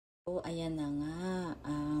So, ayan na nga.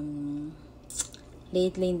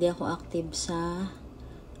 Lately, hindi ako active sa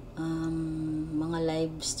mga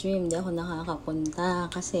live stream. Hindi ako nakakapunta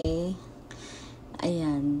kasi,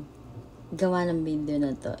 ayan, gawa ng video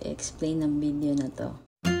na to. I-explain ng video na to.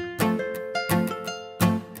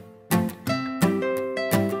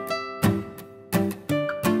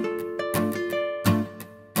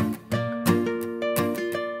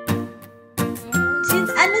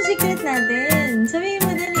 Ano secret natin? Sabihin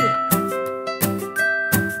mo dali.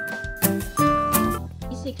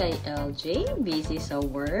 Busy kay LJ, busy sa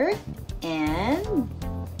work, and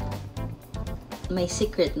may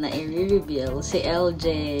secret na i-reveal si LJ.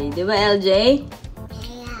 Di ba, LJ?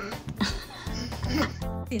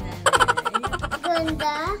 Yeah.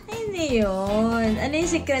 Ganda? Hindi yun. Ano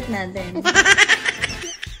yung secret natin?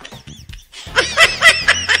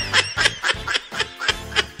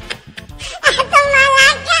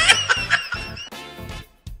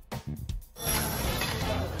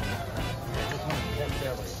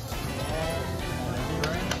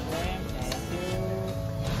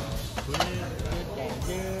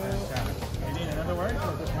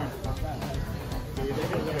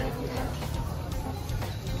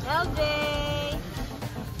 LJ!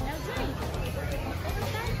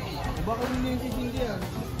 Baka hindi yung titingin yan.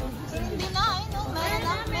 Hindi na, ay no.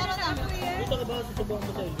 Meron na. Dito ka ba? Susubukan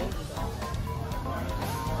mo sa LJ?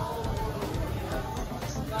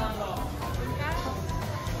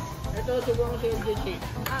 Ito, subukan mo sa LJ shake.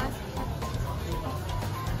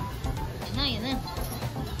 Yan na.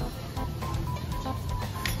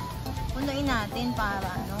 Punuin natin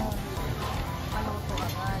para maluto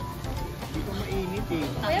agad. Hindi ko mainit eh.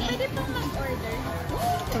 Kaya pwede pang mag-order.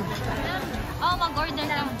 Oh, mag-order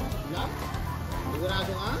ka. Lang?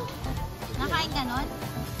 Sigurado ka? Nakain ka nun?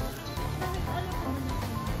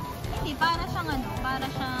 Hindi, para siyang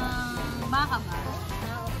baka ba?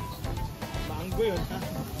 Maanggo yun ha?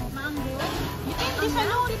 Maanggo? Depende sa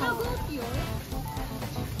luto. Pinagot yun?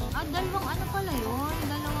 Dalawang pala yun.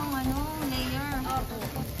 Dalawang layer. Opo.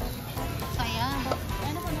 Saya.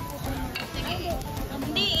 Ano ko na po? Sige.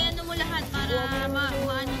 Hindi, mo lahat para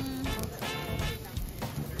maanong...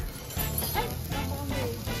 Ay! Ako ang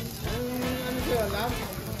baby. Ano siya? Lamb?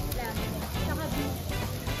 Lamb. Saka beef.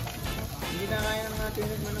 Hindi na kaya ng natin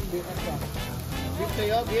ng beef pa. Beef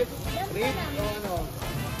sa'yo? Beef? Rib? O ano?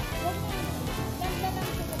 Huwag mo. Ganda lang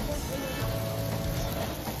sa pork ulit.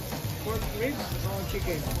 Pork ribs o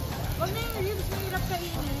chicken? Huwag na yung ribs, mahirap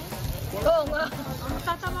kainin. Oo nga.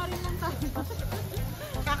 Tatama rin lang tayo.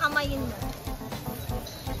 Kakamayin na.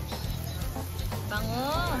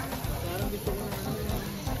 Bango. Parang gusto ko na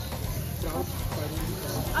proud.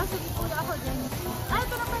 Sige, kuya ako dyan.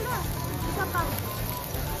 Ito na pala. Isa pa.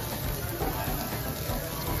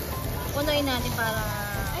 Punuin natin para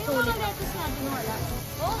Ay, yung mga lettuce natin wala.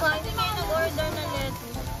 Oo nga, hindi kayo nag-order ng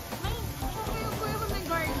lettuce. May, kuya ko may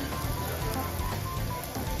garlic.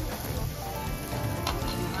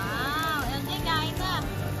 Wow, LJ, kain na.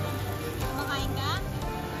 Kumakain ka?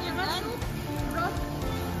 Roast. Roast.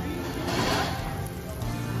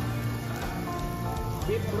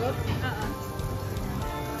 Beef broth? Oo.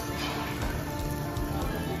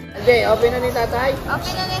 Hindi, open na ni tatay.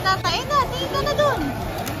 Okay na ni tatay. Tingin ka na dun.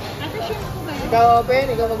 Ate, share ko ba yun? Ikaw open?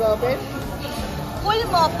 Ikaw mag-open? Pull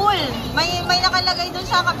mo, pull. May nakalagay dun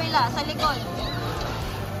sa kabila, sa likod.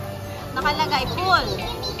 Nakalagay, pull.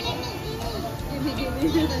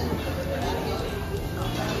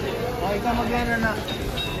 Oh, ikaw maglaro na.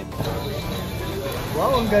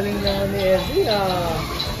 Wow, ang galing naman ni Ezzy ah.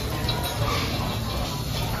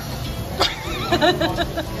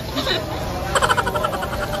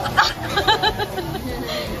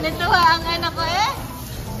 Natuwa ang anak ko eh.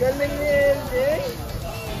 Galing ni Ezzy.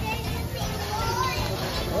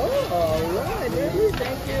 Oh, alright. Ezzy,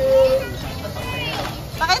 thank you.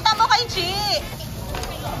 Pakita mo kay Chi.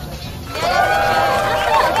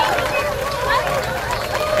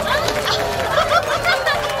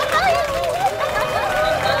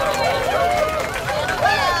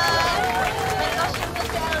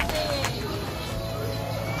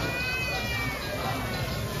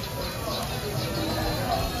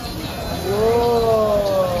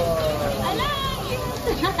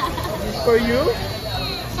 For you?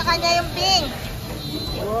 Sa kanya yung pink.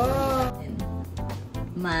 Wow.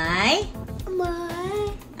 May? May.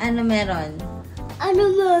 Ano meron? Ano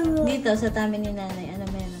meron? Dito sa tabi ni nanay, ano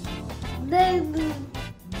meron? Baby.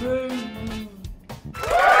 Baby.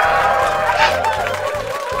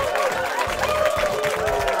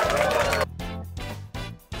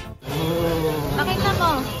 Pakita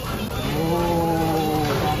mo. Oh,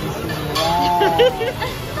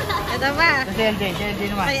 Ito ba? Kasi LJ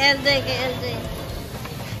naman. Kay LJ.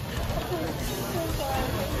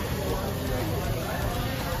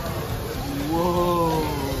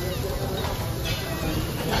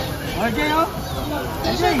 LJ, oh.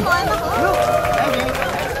 T-shirt mo, ano ko? Look.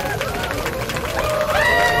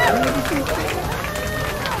 LJ.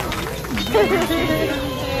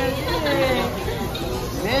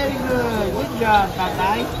 Very good. Good job,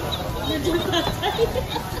 tatay.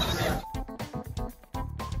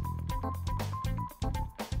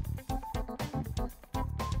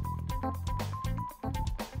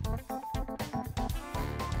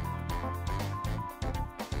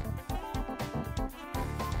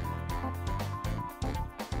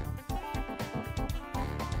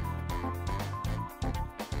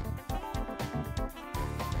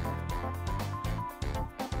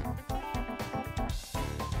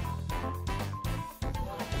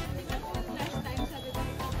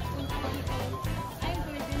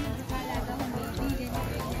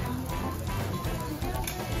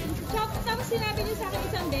 Sinabi niyo sa akin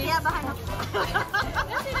isang day. Kaya bahan ako.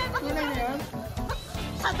 Sinabi niyo na yun?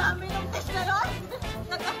 Sa dami ng test na yun.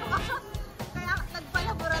 Kaya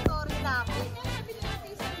nagpa-laboratory na ako. Sabi niya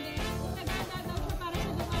natin isang day, nagkala daw siya para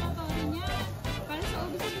sa laboratory niya. Para sa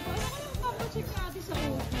OB. Sabi ko, ano kayong papacheck natin sa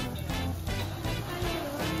OB?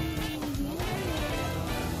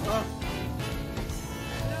 Oh.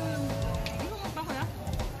 Hindi mo magpakula?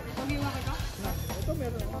 Pag-iwa kita? Ito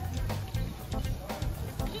meron ako.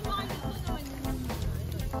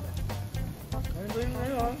 Ano ba yung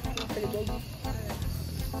ano? Kalibog.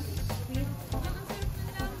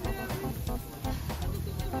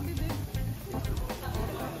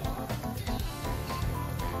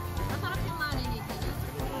 Masarap yung marinate niya.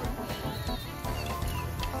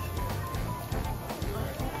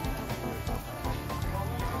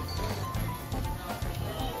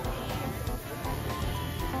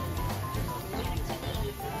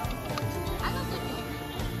 Ano to?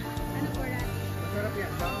 Ano po rin? Masarap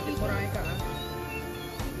yan. Murahin ka, ha?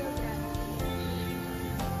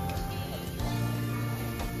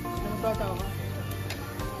 Ano ba tao ka?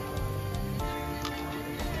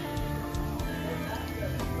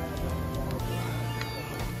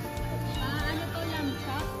 Ano to, lamb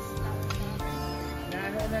chops?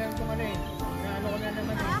 Naano ko na lang itong ano eh. Naano ko na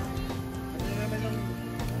naman eh. Ano naman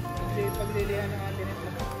yung paglilihan ng atin ito.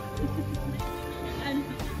 Ano?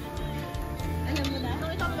 Alam mo na?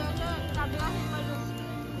 Nung isang beses, sabi nga si Malu,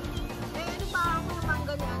 eh ano ba ako naman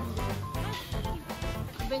ganyan?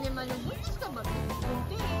 Sabi ni Malu, buntis ka ba?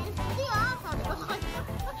 Buntis? Hindi ah, sabi ko sa kanya.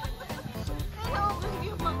 Eh naubos ko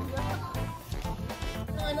yung mangga.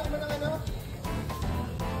 Ang anak mo ng ano?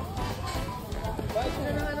 Bakit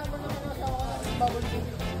sila ng anak mo ng ano? Asawa ka ng bubble tea?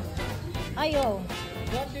 Ayaw.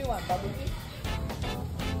 What do you want? Bubble tea?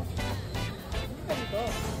 Hindi ka dito.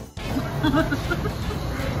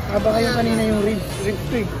 Haba kayo kanina yung ribs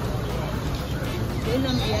ko eh.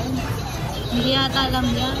 Ilang yan? Hindi yata alam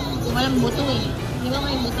yan. Walang buto eh. Di ba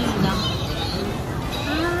may buto yun lang?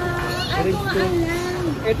 Ribs ko.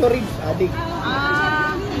 Ito ribs, adik.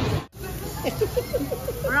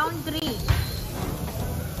 Round 3.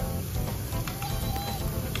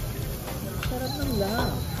 Sarap ng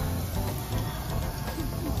lang.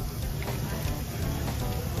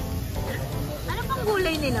 Ano pang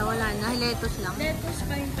gulay nila? Wala na. Lettuce lang. Lettuce,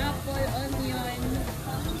 pineapple, onion,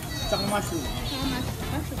 Tsaka mushroom. saka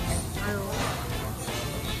mushroom. Ano?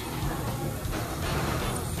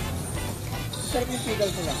 Sarap yung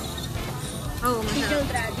pickles nila. Oo, masarap. Pickled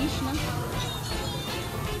radish, no?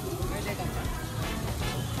 Pwede ka pa.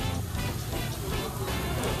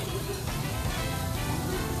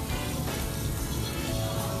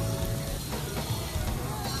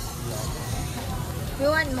 You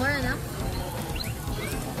want more, ano?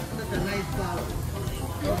 That's a nice flower.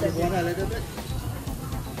 Okay, one a little bit.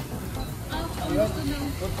 You want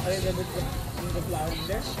put a little bit in the flour in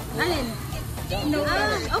there? Alin? No.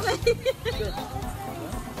 Okay. Sure.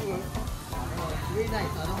 Really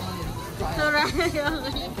nice. I don't want it to dry. So, right. Okay.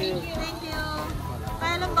 Thank you. Thank you.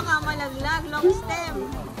 Kaya lang baka malaglag. Long stem.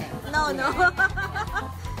 No, no.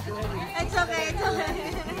 It's okay, it's okay.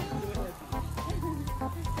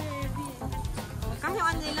 Kasi yung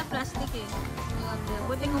ano nila, plastic eh.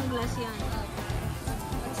 Buti kong glass yan.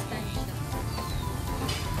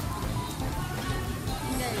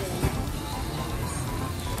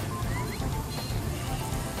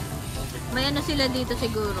 May ano sila dito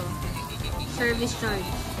siguro. Service charge.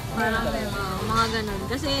 Parang mga ganun.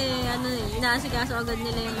 Kasi ano eh, inaasikaso agad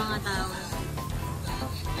nila yung mga tao.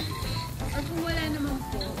 Or kung wala naman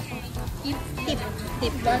po, Tip.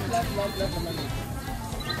 Tip. Last naman.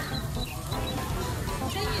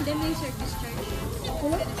 sa inyo din may service charge.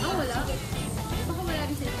 Wala? Ah, wala? Baka wala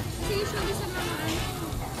rin sila. Kasi usually sa mga ano,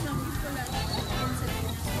 sa wala.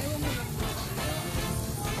 Ewan mo ba?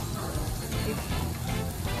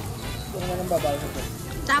 Ito naman ang babae nito.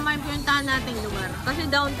 Tama yung pinuntahan nating lugar. Kasi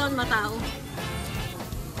downtown matao.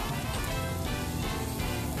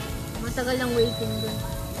 Matagal ang waiting dun.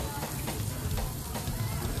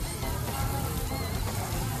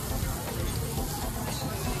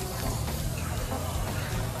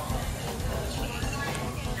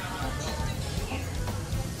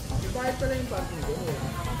 Bakit pala yung parking doon?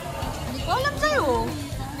 Hindi ko alam sa'yo.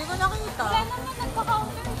 Hindi ko nakita. Wala naman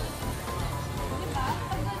nagpa-counter. Diba?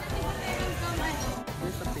 Pag meron ka man.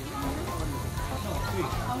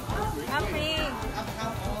 Happy.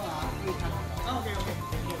 Okay.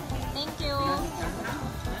 Thank you.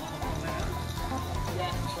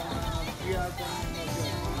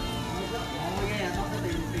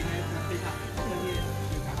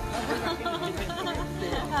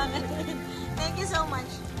 Thank you so much.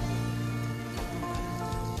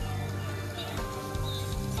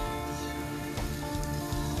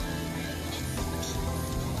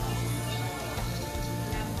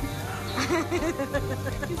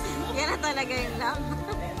 Yan na talaga yung love.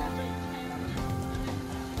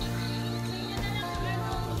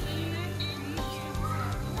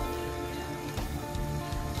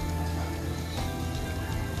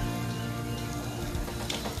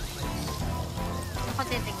 Ako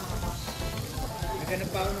titignan ko. Naghanap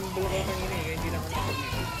pa ako ng buko kanina eh, kaya hindi na ako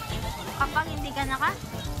nakapag-message. Kapag hindi ka naka?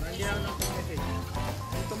 Hindi na ako nakapag-message.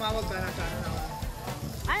 Kung tumawag ka, nasa ano na ako.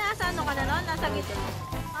 Ah, nasa ano ka na nun? Nasa gitna.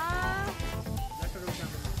 Ah, Nasa road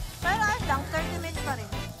namin. pero ayos lang, 30 minutes pa rin.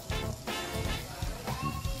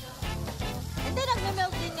 Hindi,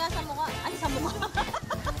 nagme-melt din nga sa mukha. Ay, sa mukha.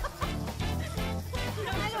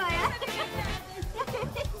 Ano ba yan?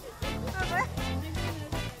 Okay.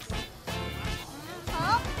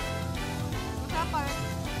 Sarap. Masarap pa rin.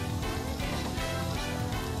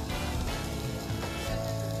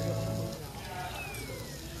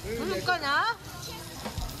 Tulog ka na?